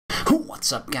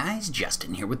What's up guys,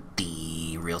 Justin here with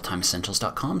the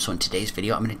realtimeessentials.com. So in today's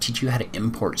video I'm going to teach you how to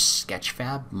import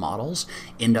SketchFab models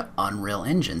into Unreal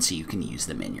Engine so you can use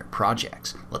them in your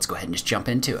projects. Let's go ahead and just jump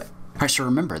into it. Alright, so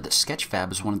remember that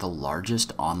SketchFab is one of the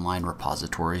largest online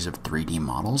repositories of 3D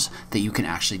models that you can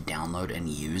actually download and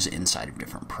use inside of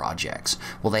different projects.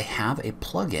 Well, they have a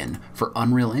plugin for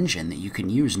Unreal Engine that you can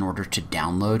use in order to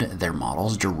download their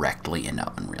models directly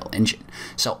into Unreal Engine.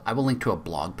 So I will link to a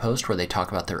blog post where they talk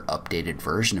about their updated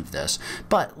version of this,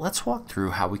 but let's walk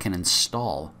through how we can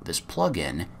install this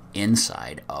plugin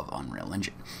inside of Unreal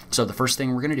Engine. So the first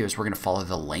thing we're going to do is we're going to follow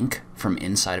the link from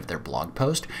inside of their blog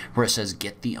post where it says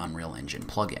get the Unreal Engine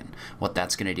plugin. What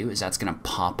that's going to do is that's going to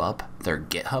pop up their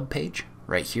GitHub page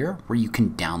right here where you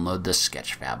can download the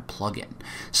SketchFab plugin.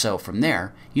 So from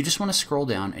there, you just want to scroll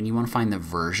down and you want to find the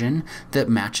version that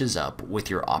matches up with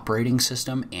your operating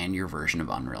system and your version of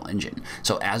Unreal Engine.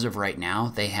 So as of right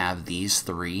now, they have these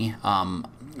three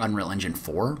Unreal Engine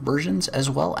 4 versions as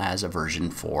well as a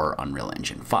version for Unreal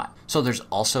Engine 5. So there's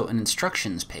also an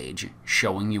instructions page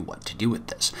showing you what to do with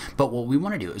this. But what we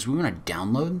want to do is we want to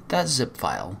download that zip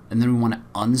file and then we want to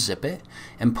unzip it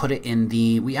and put it in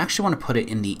we actually want to put it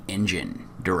in the engine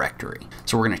directory.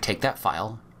 So we're going to take that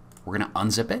file, we're going to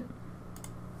unzip it,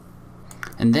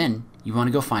 and then you want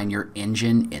to go find your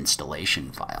engine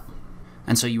installation file.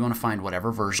 And so you want to find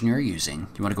whatever version you're using.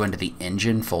 You want to go into the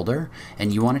engine folder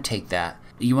and you want to take that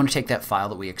file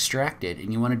that we extracted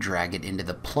and you want to drag it into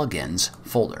the plugins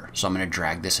folder. So I'm going to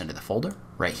drag this into the folder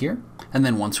right here. And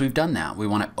then once we've done that, we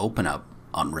want to open up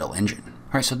Unreal Engine.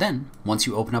 All right, so then once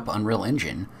you open up Unreal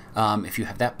Engine, if you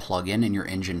have that plugin in your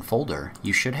engine folder,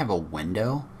 you should have a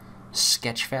window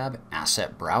SketchFab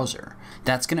Asset Browser.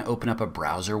 That's going to open up a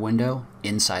browser window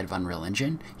inside of Unreal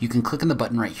Engine. You can click on the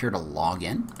button right here to log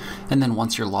in, and then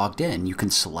once you're logged in, you can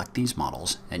select these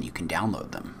models and you can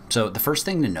download them. So the first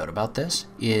thing to note about this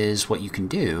is what you can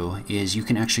do is you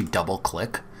can actually double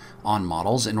click on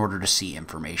models in order to see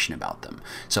information about them.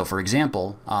 So for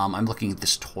example, I'm looking at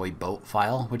this toy boat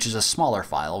file, which is a smaller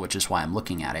file, which is why I'm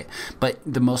looking at it. But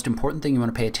the most important thing you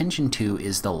want to pay attention to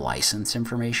is the license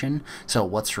information. So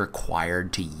what's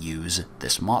required to use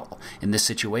this model. In this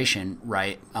situation,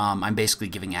 right, I'm basically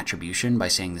giving attribution by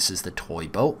saying this is the toy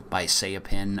boat by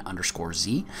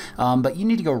sayapin_z. But you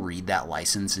need to go read that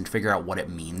license and figure out what it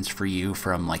means for you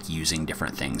from like using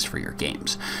different things for your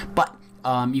games. But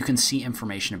you can see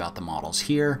information about the models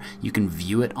here. You can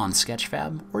view it on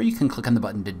SketchFab, or you can click on the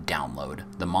button to download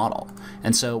the model.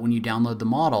 And so when you download the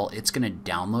model, it's going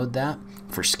to download that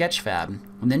for SketchFab,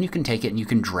 and then you can take it and you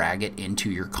can drag it into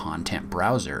your content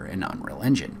browser in Unreal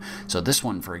Engine. So this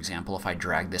one, for example, if I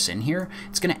drag this in here,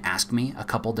 it's going to ask me a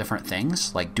couple different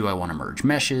things, like do I want to merge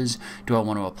meshes, do I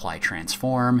want to apply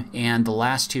transform, and the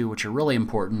last two, which are really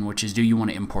important, which is do you want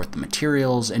to import the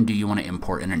materials and do you want to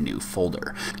import in a new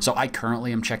folder. So I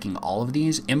currently am checking all of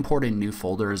these. Import in new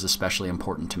folder is especially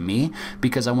important to me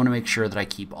because I want to make sure that I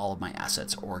keep all of my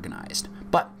assets organized.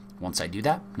 But once I do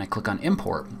that and I click on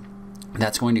import,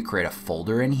 that's going to create a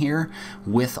folder in here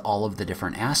with all of the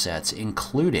different assets,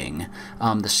 including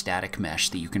the static mesh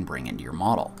that you can bring into your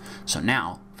model. So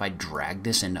now, if I drag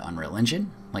this into Unreal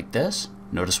Engine like this,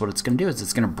 notice what it's going to do is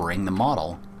it's going to bring the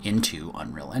model into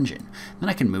Unreal Engine. Then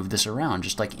I can move this around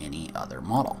just like any other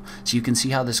model. So you can see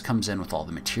how this comes in with all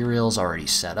the materials already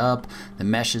set up, the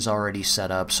mesh is already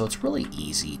set up, so it's really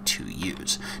easy to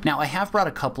use. Now I have brought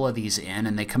a couple of these in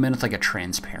and they come in with like a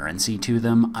transparency to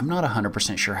them. I'm not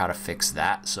 100% sure how to fix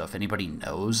that, so if anybody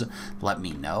knows, let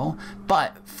me know.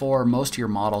 But for most of your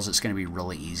models, it's going to be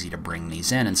really easy to bring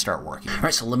these in and start working. All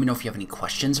right, so let me know if you have any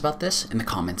questions about this in the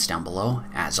comments down below.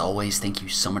 As always, thank you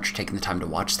so much for taking the time to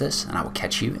watch this, and I will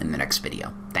catch you in the next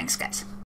video. Thanks, guys.